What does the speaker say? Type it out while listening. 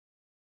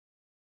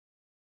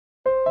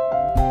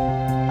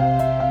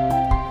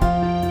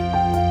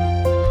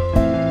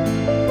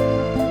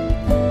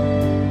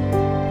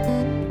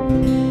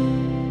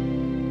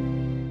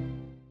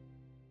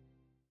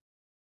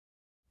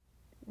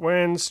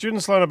When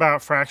students learn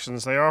about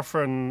fractions, they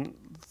often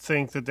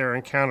think that they're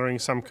encountering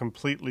some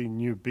completely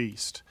new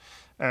beast.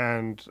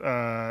 And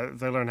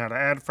they learn how to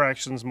add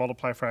fractions,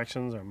 multiply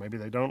fractions, or maybe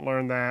they don't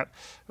learn that.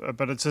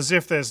 But it's as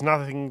if there's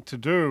nothing to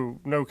do,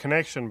 no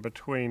connection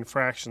between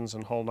fractions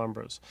and whole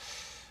numbers.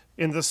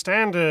 In the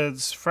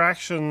standards,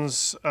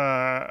 fractions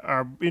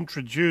are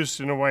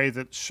introduced in a way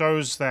that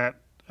shows that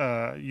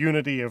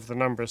unity of the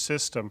number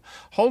system.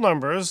 Whole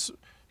numbers,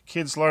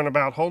 kids learn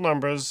about whole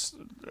numbers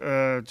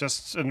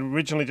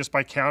originally just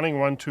by counting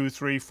 1, 2,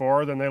 3,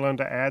 4. Then they learn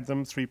to add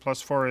them. 3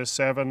 plus 4 is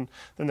 7.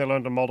 Then they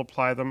learn to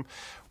multiply them.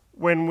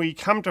 When we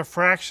come to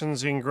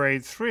fractions in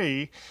grade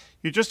 3,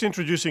 you're just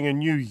introducing a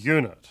new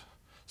unit.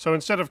 So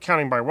instead of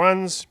counting by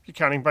ones, you're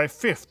counting by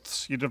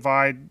fifths. You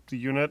divide the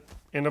unit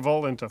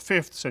interval into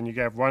fifths, and you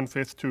have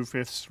 1/5,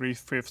 2/5,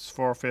 3/5,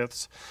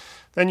 4/5.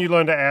 Then you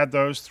learn to add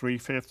those.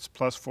 3/5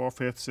 plus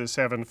 4/5 is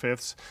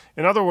 7/5.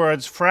 In other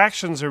words,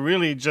 fractions are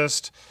really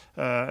just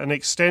an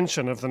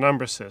extension of the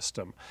number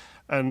system.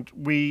 And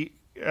we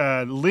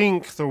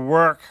link the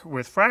work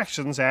with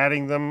fractions,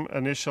 adding them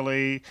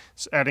initially,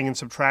 adding and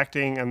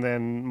subtracting, and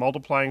then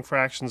multiplying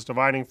fractions,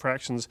 dividing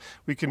fractions.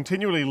 We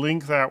continually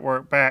link that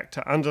work back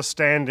to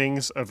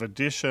understandings of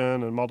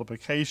addition and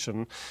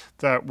multiplication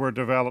that were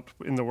developed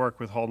in the work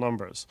with whole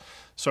numbers.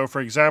 So, for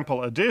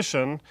example,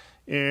 addition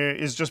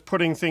is just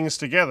putting things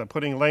together,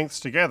 putting lengths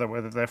together,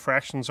 whether they're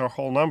fractions or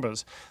whole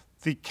numbers.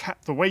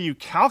 The way you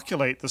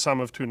calculate the sum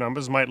of two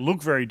numbers might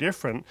look very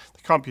different.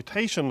 The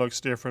computation looks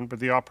different,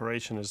 but the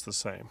operation is the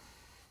same.